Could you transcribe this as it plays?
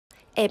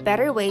A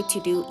better way to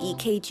do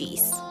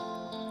EKGs.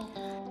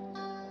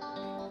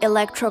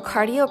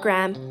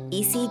 Electrocardiogram,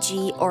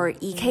 ECG or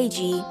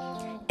EKG,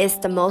 is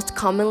the most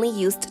commonly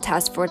used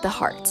test for the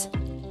heart.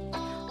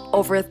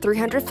 Over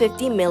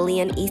 350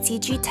 million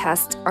ECG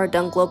tests are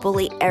done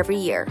globally every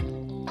year.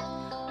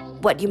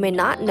 What you may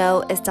not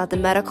know is that the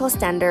medical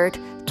standard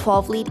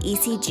 12-lead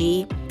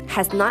ECG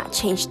has not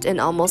changed in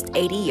almost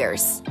 80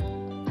 years.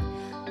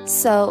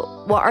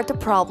 So, what are the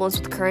problems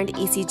with current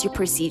ECG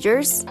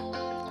procedures?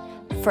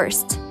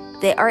 First,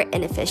 they are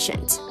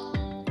inefficient.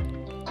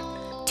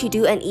 To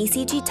do an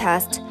ECG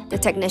test, the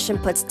technician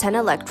puts 10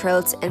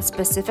 electrodes in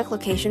specific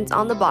locations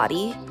on the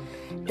body,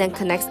 then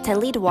connects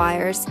 10 lead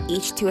wires,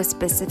 each to a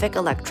specific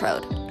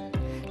electrode.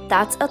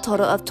 That's a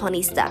total of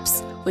 20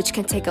 steps, which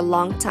can take a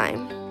long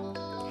time.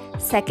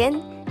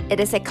 Second, it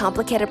is a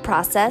complicated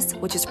process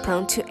which is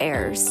prone to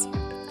errors.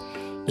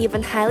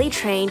 Even highly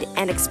trained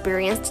and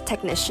experienced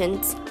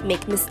technicians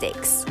make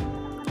mistakes.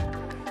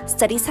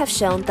 Studies have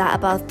shown that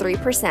about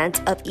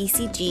 3% of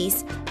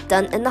ECGs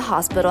done in the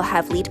hospital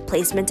have lead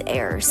placement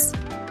errors.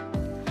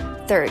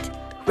 Third,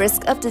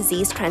 risk of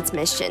disease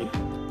transmission.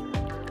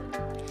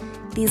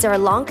 These are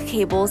long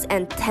cables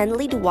and 10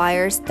 lead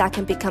wires that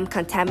can become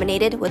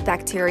contaminated with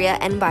bacteria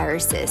and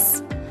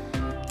viruses.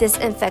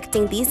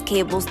 Disinfecting these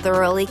cables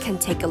thoroughly can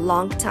take a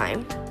long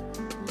time.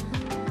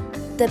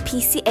 The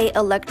PCA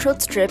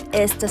electrode strip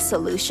is the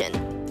solution.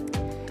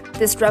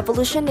 This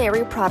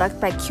revolutionary product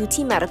by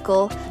QT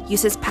Medical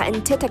uses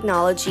patented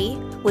technology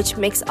which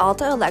makes all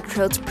the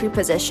electrodes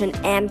pre-positioned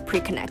and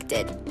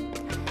pre-connected.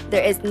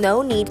 There is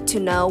no need to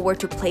know where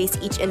to place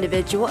each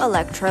individual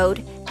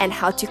electrode and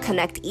how to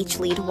connect each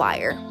lead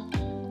wire.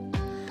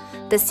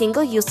 The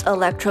single-use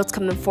electrodes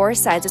come in 4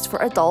 sizes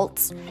for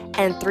adults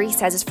and 3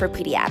 sizes for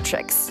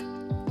pediatrics.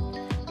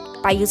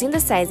 By using the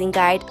sizing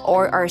guide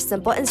or our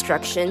simple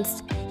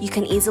instructions, you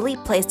can easily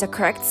place the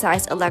correct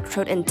size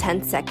electrode in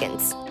 10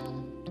 seconds.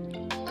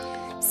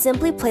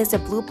 Simply place the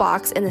blue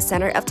box in the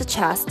center of the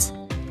chest,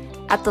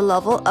 at the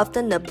level of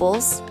the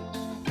nipples,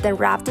 then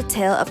wrap the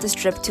tail of the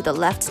strip to the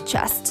left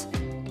chest.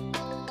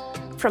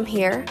 From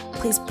here,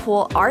 please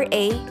pull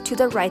RA to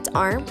the right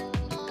arm,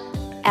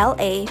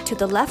 LA to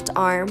the left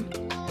arm,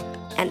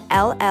 and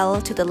LL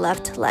to the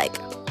left leg.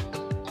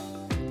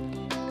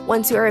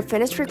 Once you are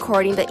finished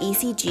recording the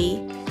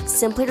ECG,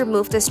 simply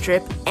remove the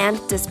strip and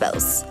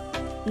dispose.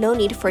 No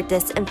need for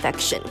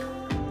disinfection.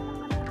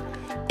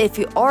 If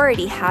you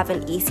already have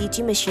an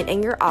ECG machine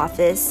in your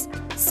office,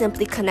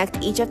 simply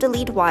connect each of the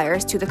lead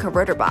wires to the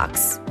converter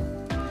box.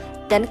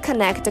 Then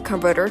connect the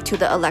converter to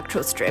the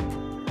electrode strip.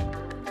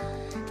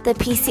 The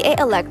PCA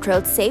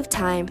electrodes save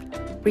time,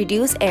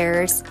 reduce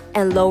errors,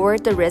 and lower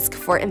the risk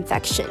for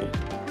infection.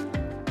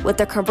 With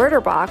the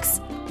converter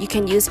box, you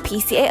can use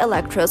PCA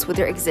electrodes with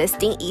your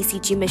existing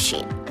ECG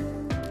machine.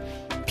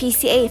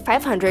 PCA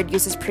 500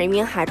 uses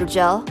premium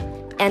hydrogel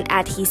and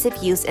adhesive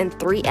used in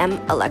 3M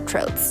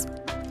electrodes.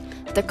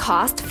 The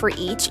cost for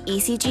each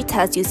ECG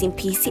test using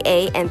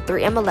PCA and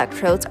 3M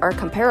electrodes are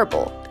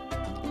comparable.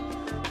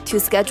 To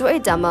schedule a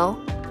demo,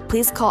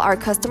 please call our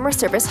customer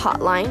service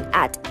hotline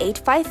at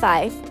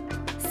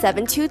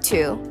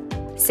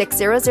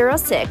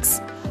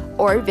 855-722-6006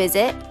 or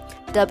visit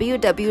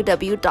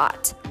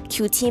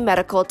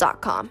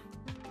www.qtmedical.com.